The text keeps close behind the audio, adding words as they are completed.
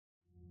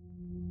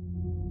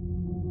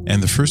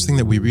And the first thing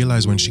that we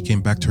realized when she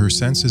came back to her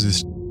senses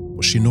is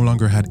she no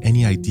longer had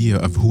any idea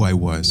of who I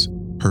was,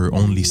 her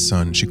only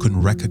son. She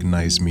couldn't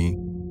recognize me.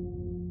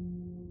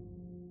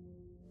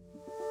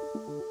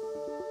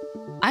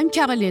 I'm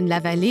Caroline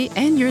Lavallée,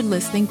 and you're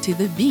listening to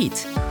The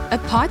Beat, a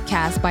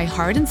podcast by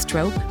Heart and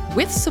Stroke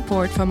with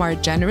support from our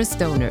generous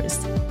donors.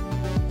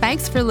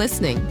 Thanks for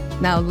listening.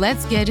 Now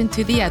let's get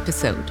into the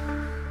episode.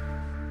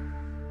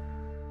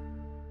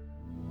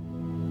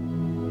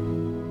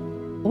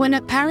 When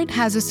a parent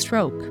has a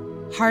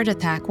stroke, heart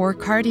attack, or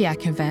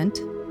cardiac event,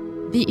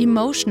 the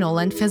emotional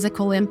and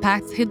physical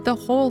impacts hit the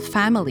whole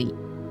family.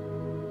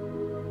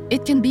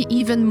 It can be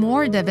even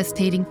more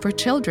devastating for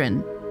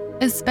children,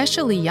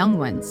 especially young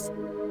ones.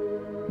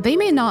 They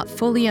may not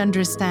fully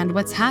understand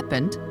what's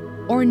happened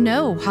or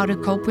know how to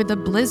cope with a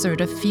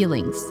blizzard of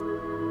feelings.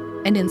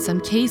 And in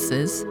some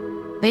cases,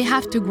 they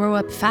have to grow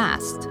up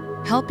fast,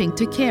 helping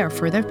to care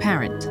for their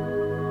parent.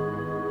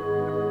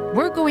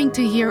 We're going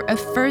to hear a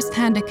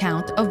first-hand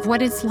account of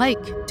what it's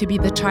like to be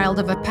the child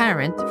of a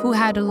parent who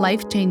had a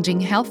life-changing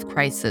health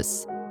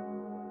crisis.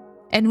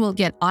 And we'll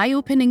get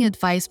eye-opening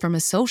advice from a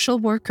social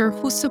worker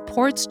who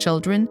supports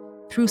children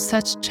through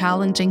such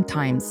challenging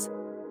times.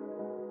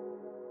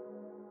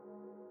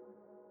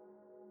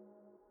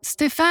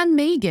 Stephan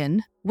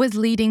Maighan was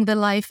leading the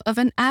life of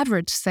an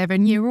average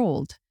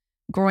 7-year-old,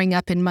 growing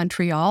up in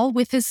Montreal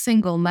with his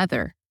single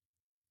mother.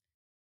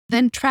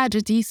 Then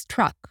tragedy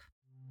struck.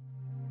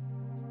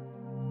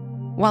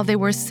 While they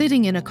were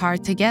sitting in a car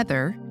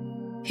together,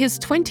 his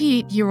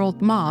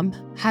 28-year-old mom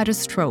had a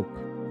stroke,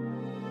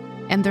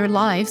 and their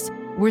lives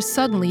were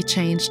suddenly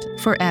changed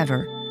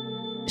forever.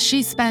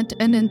 She spent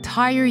an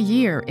entire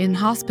year in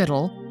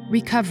hospital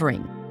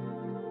recovering.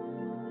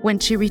 When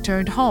she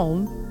returned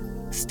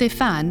home,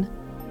 Stephan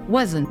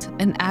wasn't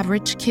an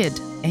average kid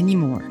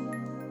anymore.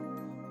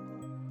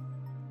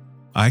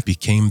 I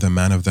became the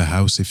man of the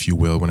house, if you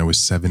will, when I was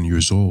 7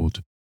 years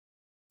old.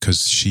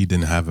 Because she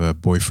didn't have a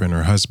boyfriend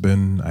or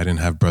husband. I didn't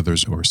have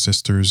brothers or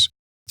sisters.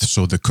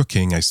 So the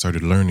cooking, I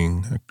started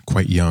learning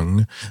quite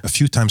young. A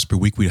few times per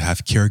week, we'd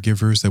have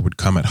caregivers that would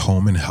come at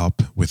home and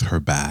help with her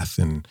bath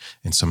and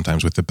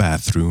sometimes with the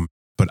bathroom.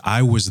 But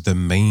I was the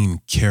main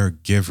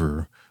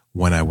caregiver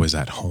when I was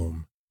at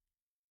home.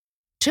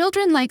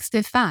 Children like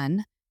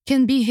Stephan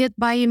can be hit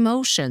by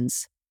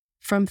emotions,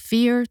 from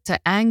fear to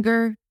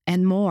anger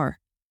and more.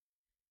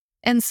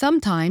 And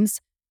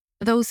sometimes,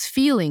 those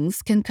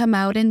feelings can come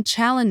out in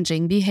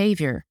challenging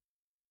behavior.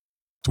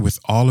 With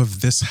all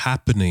of this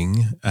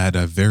happening at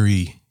a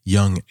very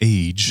young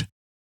age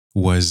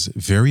was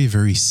very,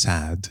 very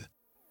sad.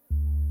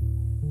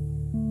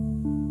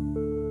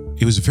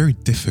 It was very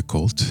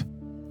difficult,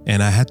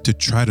 and I had to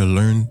try to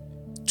learn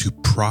to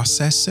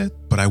process it,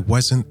 but I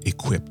wasn't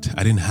equipped.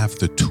 I didn't have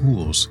the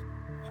tools.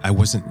 I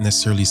wasn't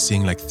necessarily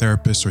seeing like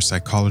therapists or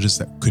psychologists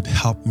that could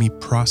help me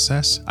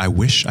process. I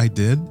wish I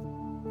did,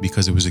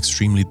 because it was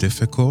extremely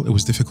difficult. It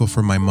was difficult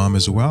for my mom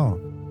as well.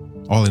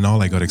 All in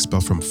all, I got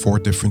expelled from 4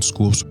 different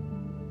schools.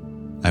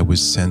 I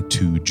was sent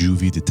to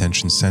juvie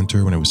detention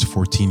center when I was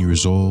 14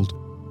 years old.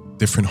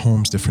 Different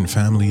homes, different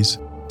families,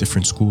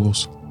 different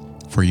schools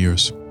for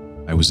years.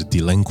 I was a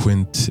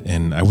delinquent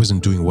and I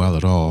wasn't doing well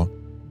at all.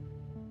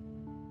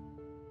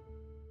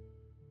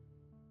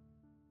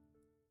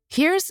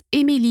 Here's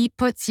Émilie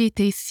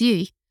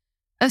Pothier-Tessier,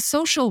 a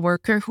social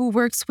worker who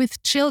works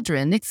with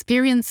children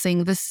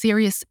experiencing the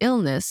serious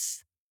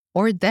illness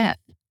or death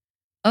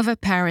of a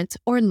parent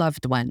or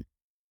loved one.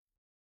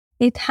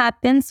 It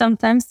happens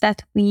sometimes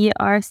that we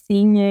are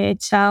seeing a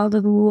child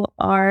who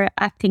are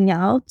acting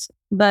out,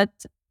 but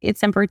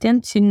it's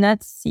important to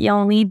not see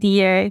only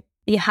the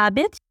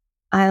habit.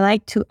 I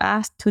like to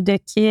ask to the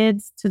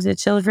kids, to the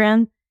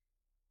children,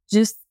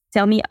 just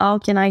tell me, how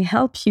can I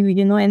help you?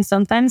 And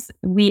sometimes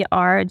we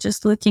are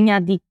just looking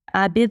at the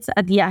habits,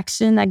 at the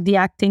action, at the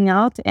acting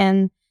out.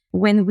 And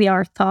when we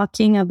are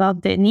talking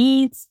about the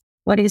needs,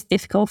 what is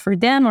difficult for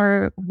them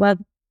or what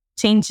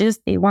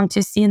changes they want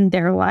to see in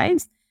their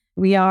lives,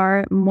 we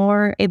are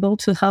more able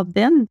to help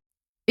them.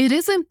 It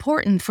is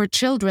important for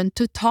children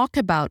to talk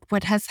about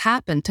what has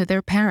happened to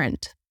their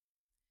parent.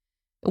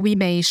 We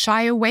may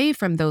shy away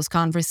from those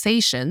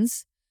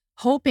conversations,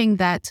 hoping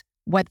that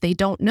what they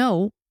don't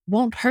know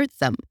won't hurt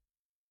them.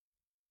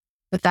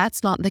 But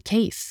that's not the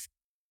case.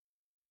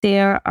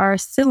 There are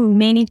still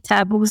many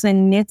taboos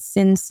and myths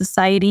in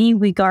society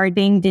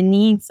regarding the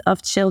needs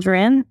of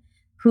children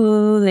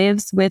who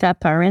lives with a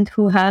parent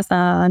who has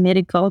a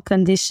medical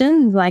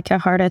condition like a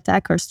heart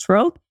attack or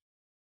stroke.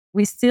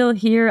 We still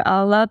hear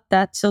a lot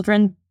that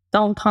children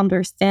don't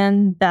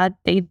understand that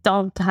they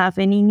don't have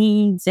any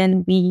needs,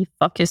 and we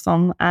focus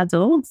on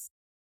adults.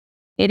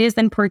 It is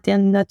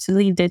important not to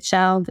leave the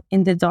child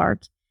in the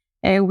dark.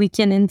 We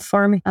can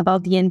inform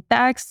about the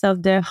impacts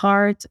of the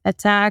heart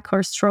attack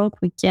or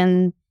stroke. We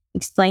can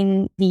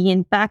explain the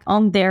impact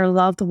on their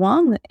loved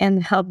one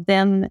and help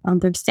them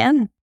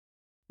understand.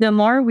 The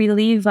more we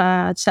leave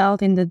a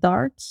child in the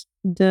dark,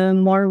 the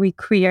more we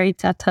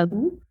create a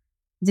taboo.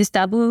 This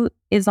taboo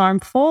is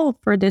harmful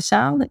for the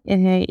child,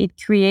 and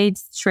it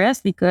creates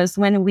stress because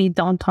when we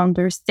don't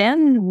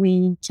understand,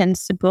 we can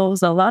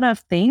suppose a lot of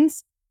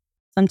things.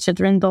 Some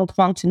children don't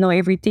want to know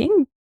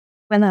everything.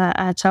 When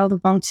a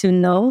child wants to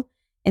know,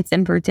 it's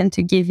important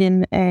to give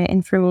him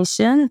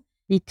information,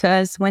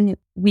 because when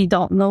we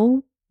don't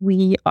know,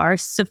 we are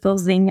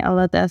supposing a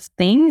lot of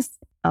things.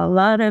 A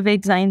lot of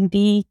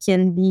anxiety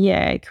can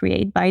be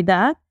created by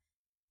that.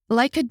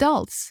 Like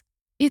adults,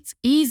 it's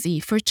easy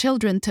for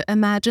children to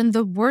imagine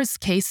the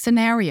worst-case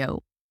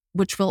scenario,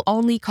 which will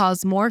only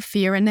cause more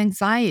fear and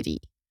anxiety.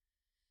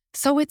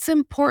 So it's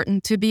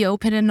important to be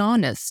open and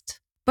honest.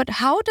 But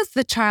how does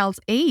the child's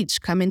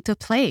age come into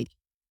play?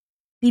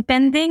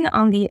 Depending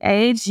on the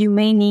age, you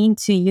may need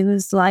to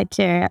use like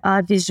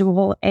a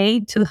visual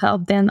aid to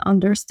help them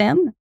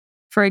understand.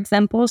 For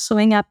example,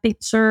 showing a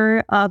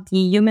picture of the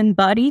human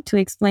body to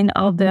explain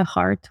how the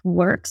heart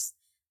works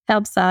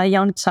helps a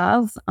young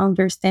child's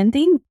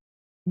understanding.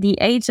 The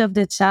age of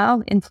the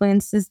child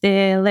influences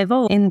the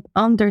level in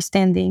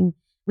understanding.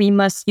 We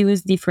must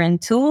use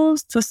different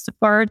tools to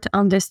support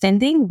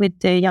understanding with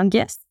the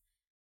youngest.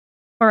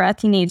 For a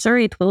teenager,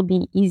 it will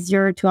be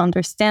easier to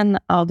understand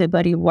how the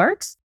body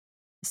works.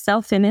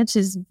 Self-image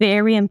is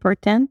very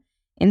important.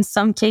 In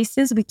some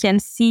cases, we can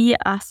see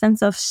a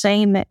sense of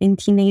shame in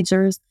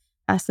teenagers,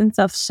 a sense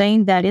of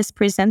shame that is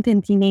present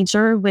in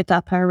teenager with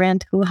a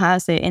parent who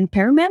has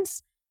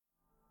impairments.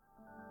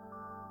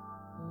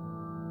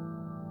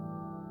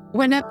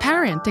 When a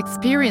parent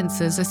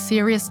experiences a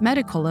serious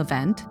medical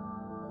event,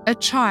 a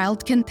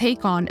child can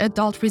take on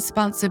adult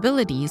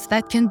responsibilities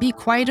that can be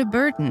quite a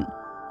burden.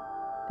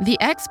 The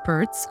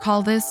experts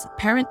call this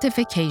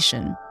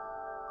parentification.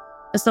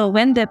 So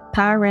when the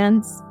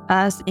parent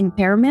has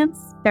impairments,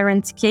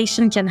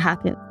 parentification can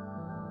happen.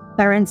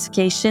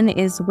 Parentification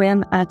is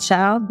when a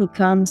child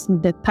becomes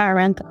the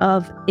parent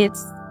of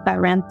its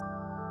parent.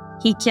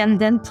 He can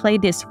then play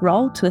this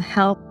role to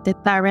help the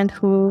parent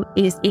who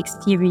is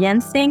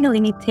experiencing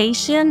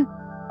limitation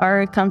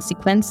or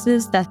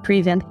consequences that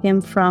prevent him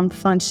from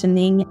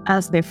functioning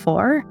as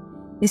before.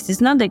 This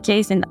is not the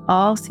case in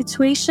all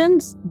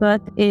situations,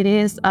 but it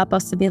is a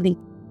possibility.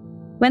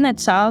 When a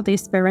child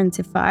is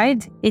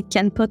parentified, it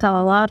can put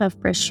a lot of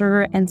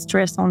pressure and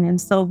stress on him.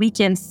 So we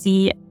can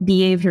see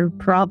behavior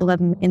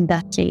problem in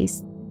that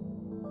case.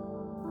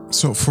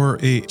 So for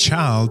a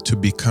child to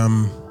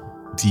become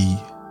the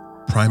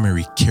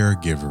primary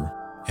caregiver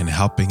and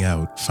helping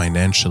out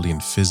financially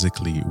and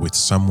physically with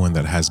someone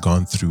that has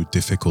gone through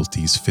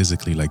difficulties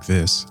physically like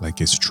this, like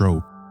a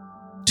stroke,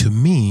 to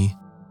me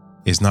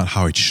is not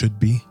how it should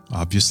be,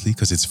 obviously,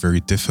 because it's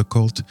very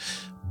difficult.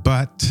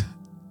 But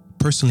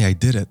personally, I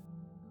did it.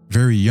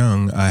 Very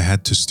young, I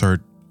had to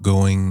start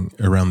going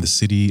around the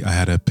city. I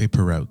had a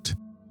paper route.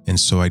 And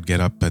so I'd get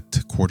up at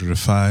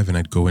 4:45 and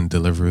I'd go and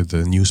deliver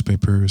the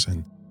newspapers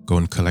and go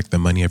and collect the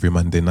money every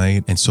Monday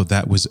night. And so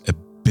that was a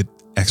bit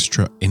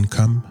extra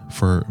income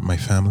for my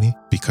family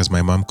because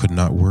my mom could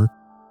not work.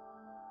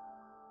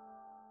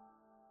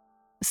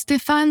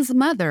 Stephan's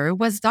mother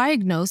was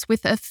diagnosed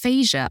with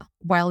aphasia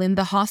while in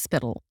the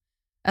hospital,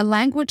 a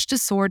language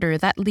disorder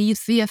that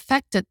leaves the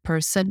affected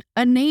person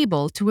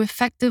unable to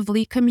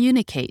effectively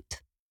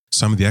communicate.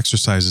 Some of the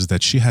exercises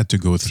that she had to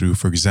go through,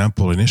 for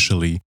example,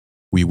 initially,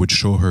 we would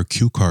show her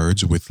cue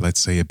cards with,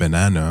 let's say, a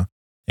banana,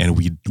 and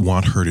we'd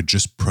want her to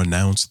just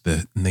pronounce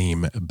the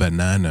name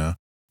banana,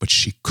 but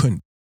she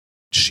couldn't.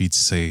 She'd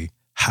say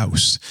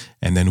house,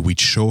 and then we'd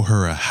show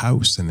her a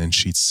house, and then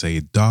she'd say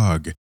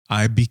dog.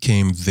 I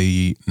became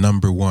the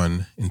number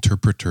one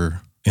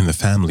interpreter in the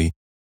family.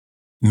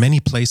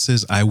 Many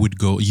places I would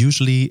go,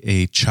 usually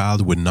a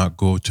child would not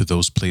go to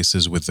those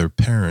places with their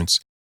parents,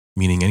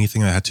 meaning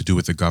anything that had to do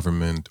with the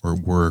government or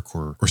work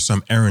or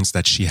some errands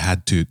that she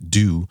had to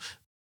do.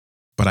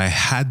 But I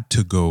had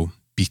to go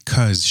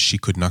because she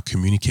could not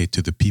communicate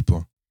to the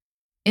people.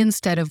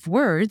 Instead of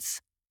words,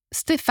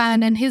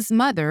 Stephan and his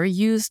mother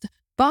used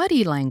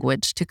body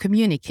language to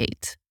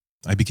communicate.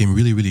 I became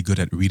really, really good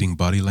at reading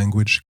body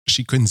language.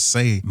 She couldn't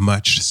say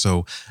much,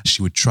 so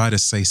she would try to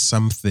say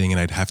something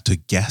and I'd have to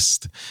guess.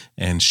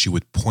 And she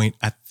would point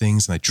at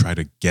things and I'd try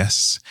to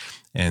guess.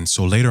 And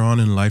so later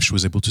on in life, she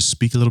was able to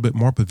speak a little bit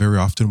more, but very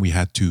often we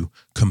had to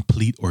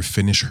complete or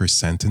finish her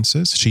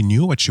sentences. She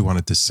knew what she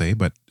wanted to say,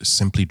 but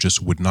simply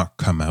just would not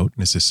come out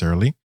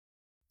necessarily.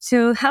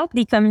 To help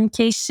the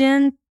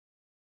communication,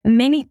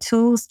 many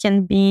tools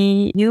can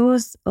be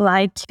used,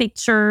 like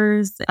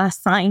pictures, a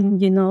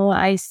sign.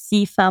 I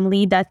see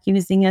family that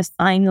using a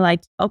sign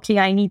like, okay,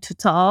 I need to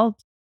talk.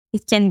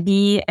 It can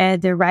be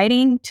the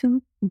writing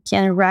too. You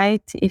can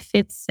write if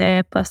it's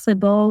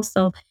possible.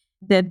 So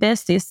the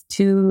best is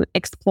to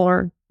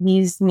explore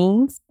these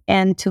means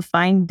and to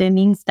find the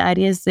means that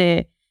is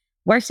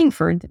working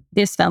for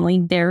this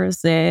family.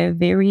 There's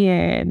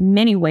very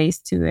many ways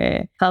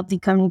to help the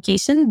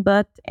communication,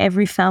 but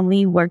every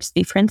family works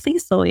differently.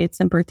 So it's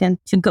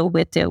important to go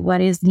with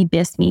what is the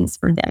best means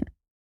for them.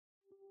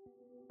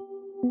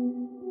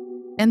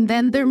 And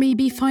then there may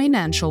be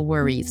financial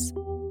worries,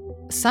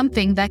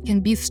 something that can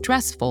be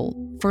stressful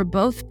for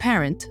both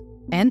parent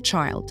and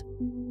child.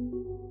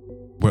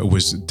 What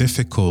was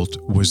difficult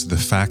was the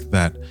fact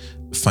that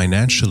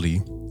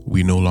financially,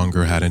 we no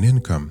longer had an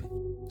income.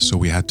 So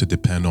we had to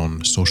depend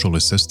on social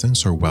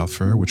assistance or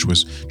welfare, which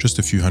was just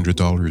a few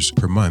 $100s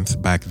per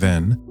month back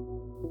then.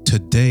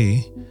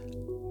 Today,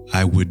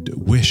 I would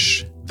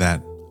wish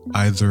that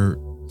either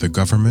the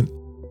government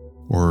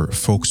or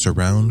folks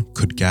around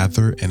could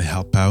gather and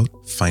help out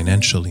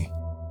financially,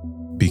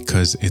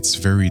 because it's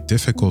very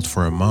difficult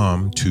for a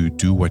mom to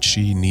do what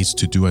she needs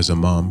to do as a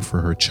mom for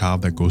her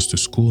child that goes to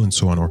school and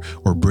so on,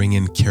 or bring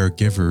in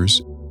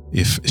caregivers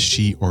if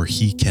she or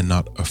he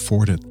cannot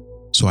afford it.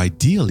 So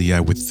ideally, I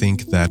would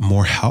think that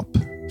more help,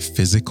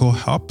 physical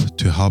help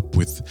to help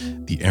with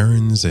the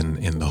errands and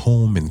in the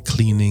home and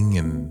cleaning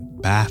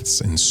and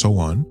baths and so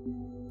on,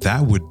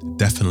 that would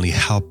definitely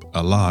help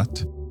a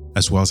lot,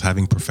 as well as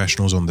having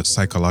professionals on the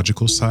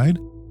psychological side.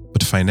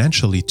 But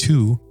financially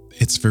too,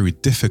 it's very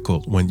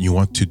difficult when you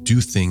want to do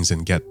things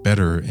and get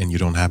better and you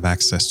don't have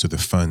access to the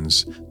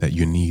funds that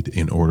you need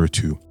in order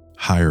to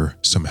hire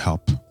some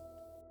help.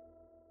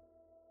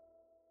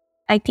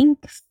 I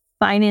think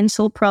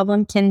financial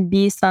problem can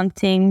be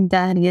something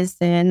that is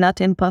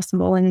not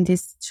impossible in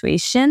this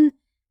situation.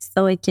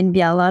 So it can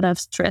be a lot of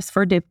stress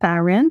for the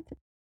parent.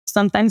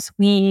 Sometimes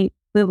we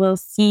will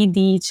see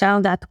the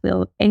child that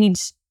will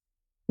age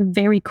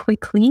very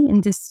quickly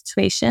in this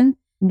situation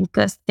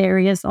because there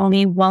is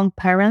only one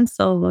parent,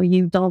 so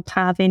you don't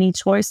have any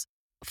choice.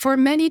 For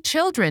many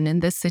children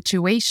in this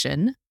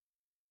situation,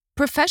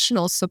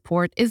 professional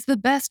support is the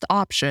best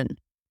option.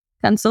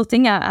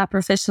 Consulting a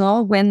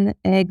professional when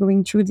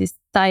going through this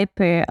type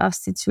of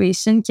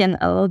situation can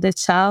allow the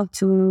child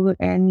to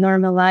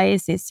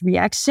normalize his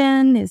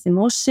reaction, his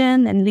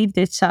emotion, and leave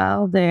the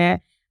child a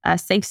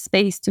safe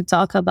space to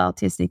talk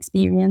about his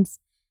experience.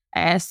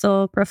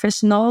 So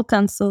professional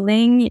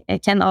counseling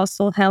can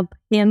also help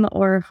him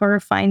or her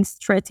find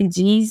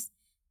strategies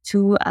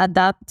to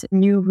adapt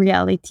new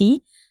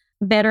reality.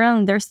 Better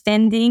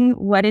understanding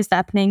what is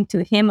happening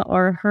to him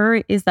or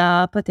her is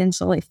a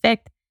potential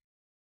effect.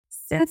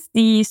 Since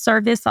the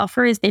service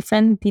offer is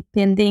different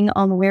depending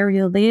on where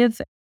you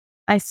live,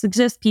 I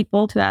suggest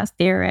people to ask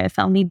their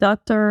family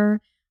doctor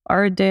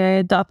or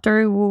the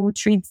doctor who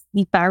treats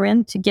the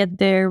parent to get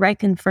the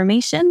right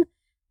information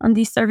on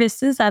these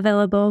services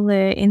available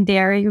in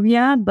their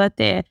area. But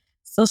the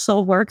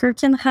social worker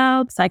can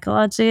help,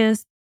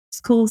 psychologists,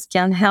 schools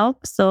can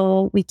help.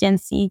 So we can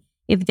see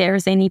if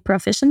there's any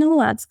professional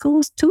at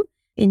schools too.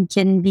 It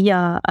can be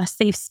a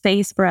safe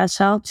space for a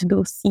child to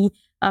go see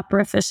a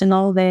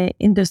professional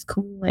in the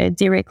school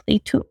directly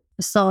too.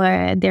 So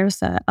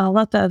there's a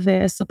lot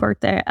of support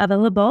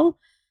available.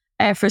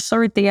 For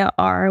sure, there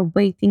are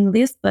waiting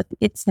lists, but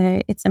it's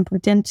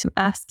important to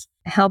ask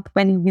help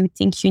when you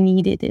think you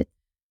needed it.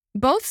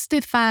 Both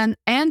Stephan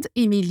and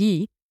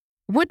Emilie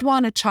would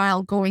want a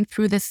child going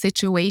through this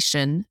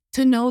situation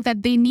to know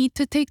that they need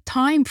to take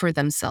time for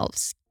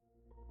themselves.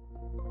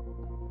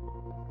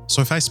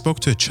 So if I spoke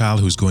to a child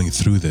who's going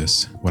through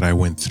this, what I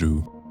went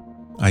through,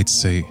 I'd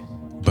say,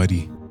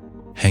 buddy,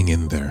 hang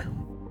in there.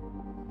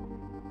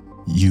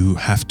 You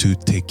have to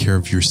take care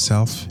of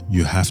yourself.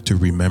 You have to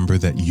remember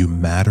that you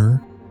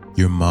matter.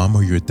 Your mom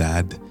or your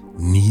dad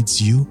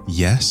needs you,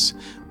 yes,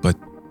 but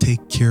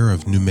take care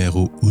of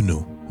numero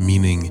uno,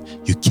 meaning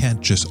you can't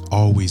just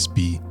always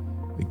be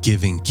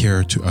giving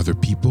care to other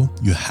people.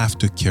 You have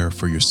to care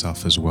for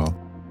yourself as well.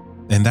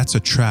 And that's a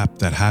trap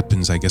that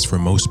happens, I guess, for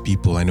most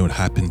people. I know it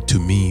happened to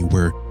me,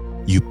 where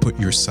you put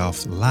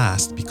yourself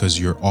last because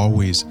you're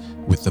always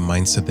with the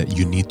mindset that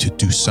you need to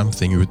do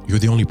something. You're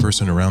the only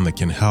person around that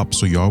can help.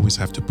 So you always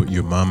have to put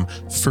your mom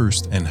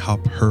first and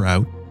help her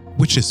out,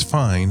 which is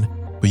fine,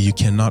 but you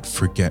cannot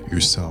forget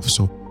yourself.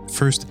 So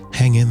first,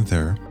 hang in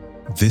there.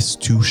 This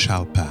too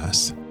shall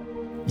pass.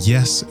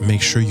 Yes,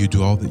 make sure you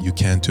do all that you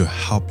can to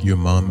help your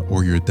mom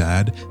or your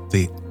dad.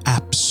 They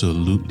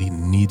absolutely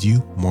need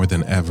you more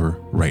than ever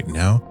right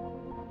now.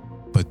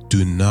 But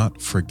do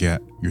not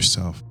forget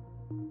yourself.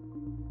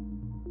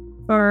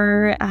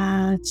 For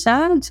a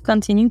child to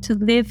continue to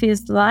live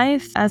his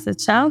life as a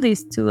child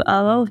is to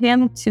allow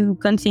him to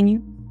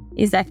continue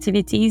his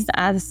activities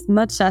as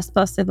much as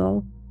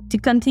possible, to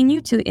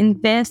continue to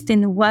invest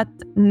in what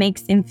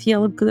makes him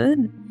feel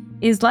good.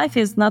 His life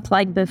is not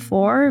like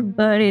before,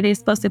 but it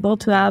is possible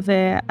to have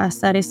a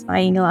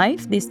satisfying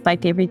life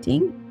despite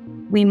everything.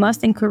 We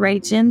must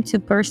encourage him to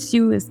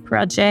pursue his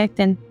project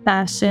and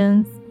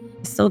passions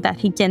so that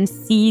he can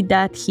see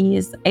that he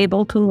is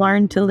able to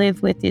learn to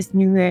live with this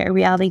new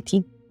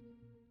reality.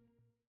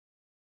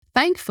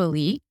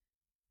 Thankfully,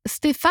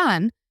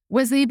 Stephan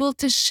was able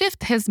to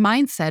shift his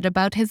mindset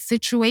about his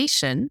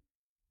situation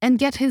and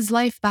get his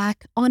life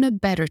back on a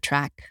better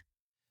track.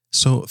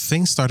 So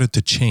things started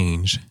to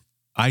change.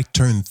 I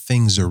turned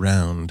things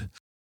around.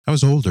 I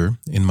was older,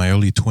 in my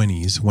early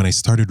 20s, when I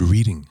started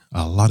reading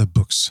a lot of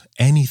books,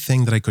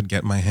 anything that I could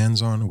get my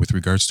hands on with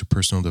regards to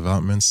personal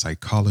development,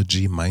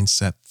 psychology,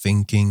 mindset,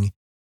 thinking.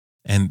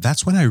 And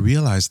that's when I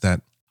realized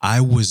that I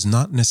was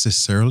not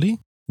necessarily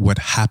what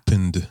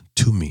happened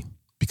to me.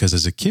 Because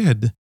as a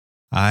kid,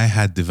 I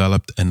had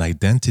developed an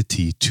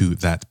identity to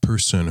that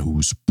person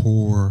who's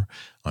poor,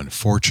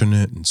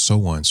 unfortunate, and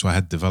so on. So I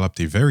had developed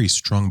a very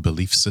strong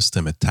belief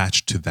system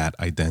attached to that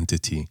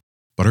identity.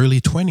 But early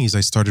 20s,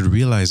 I started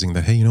realizing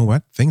that, hey, you know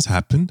what? Things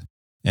happened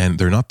and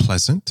they're not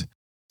pleasant.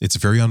 It's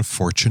very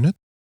unfortunate,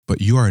 but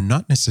you are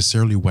not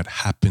necessarily what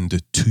happened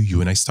to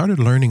you. And I started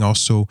learning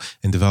also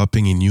and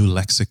developing a new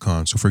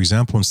lexicon. So for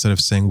example, instead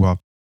of saying,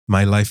 well,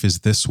 my life is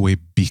this way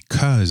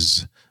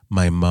because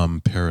my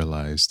mom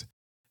paralyzed,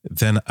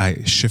 then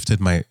I shifted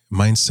my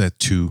mindset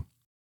to,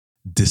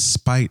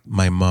 despite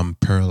my mom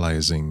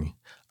paralyzing,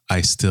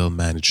 I still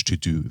managed to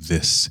do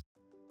this.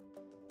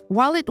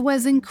 While it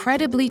was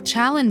incredibly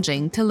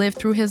challenging to live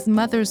through his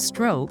mother's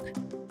stroke,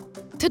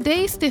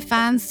 today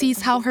Stephan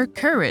sees how her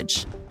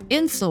courage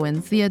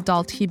influenced the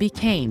adult he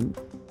became.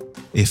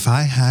 If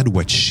I had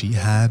what she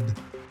had,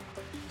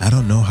 I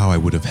don't know how I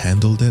would have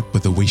handled it,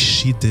 but the way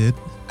she did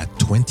at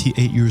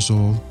 28 years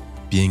old,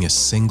 being a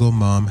single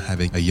mom,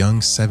 having a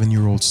young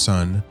 7-year-old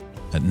son,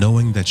 and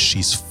knowing that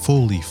she's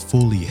fully,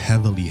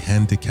 heavily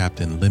handicapped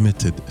and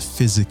limited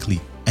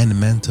physically and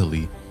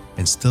mentally,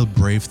 and still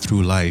brave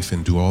through life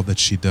and do all that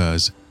she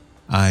does,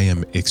 I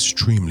am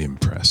extremely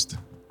impressed.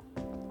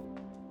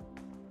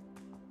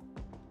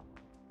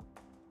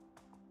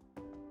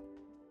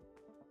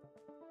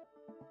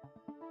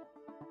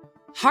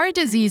 Heart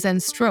disease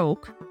and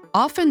stroke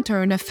often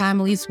turn a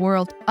family's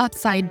world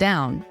upside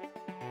down.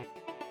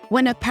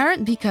 When a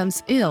parent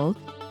becomes ill,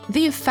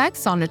 the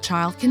effects on a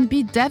child can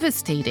be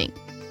devastating.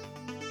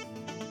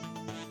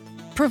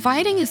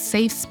 Providing a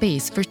safe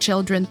space for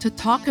children to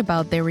talk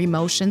about their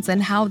emotions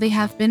and how they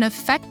have been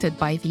affected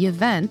by the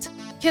event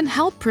can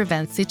help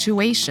prevent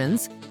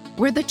situations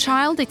where the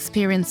child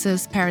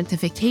experiences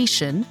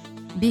parentification,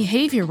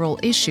 behavioral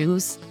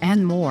issues,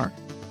 and more.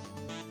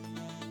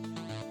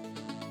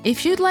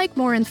 If you'd like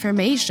more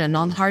information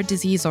on heart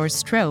disease or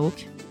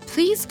stroke,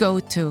 please go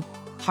to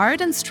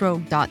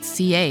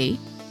heartandstroke.ca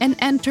and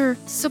enter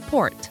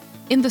support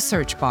in the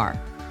search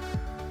bar.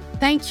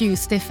 Thank you,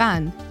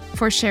 Stephan,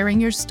 for sharing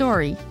your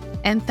story,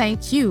 and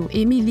thank you,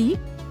 Émilie,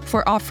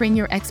 for offering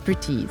your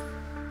expertise.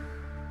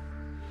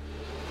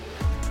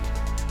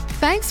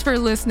 Thanks for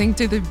listening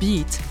to The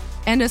Beat,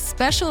 and a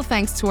special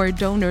thanks to our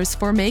donors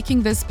for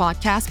making this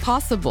podcast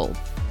possible.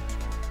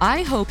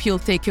 I hope you'll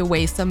take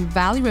away some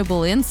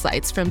valuable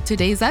insights from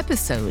today's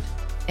episode,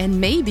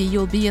 and maybe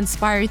you'll be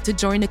inspired to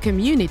join a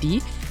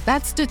community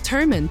that's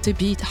determined to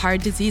beat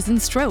heart disease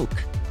and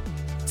stroke.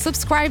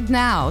 Subscribe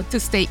now to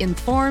stay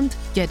informed,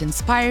 get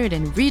inspired,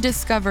 and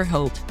rediscover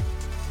hope.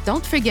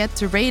 Don't forget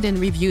to rate and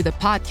review the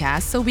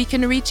podcast so we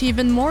can reach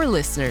even more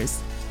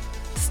listeners.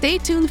 Stay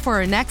tuned for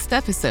our next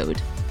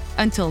episode.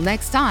 Until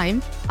next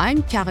time,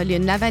 I'm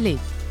Caroline Lavallée.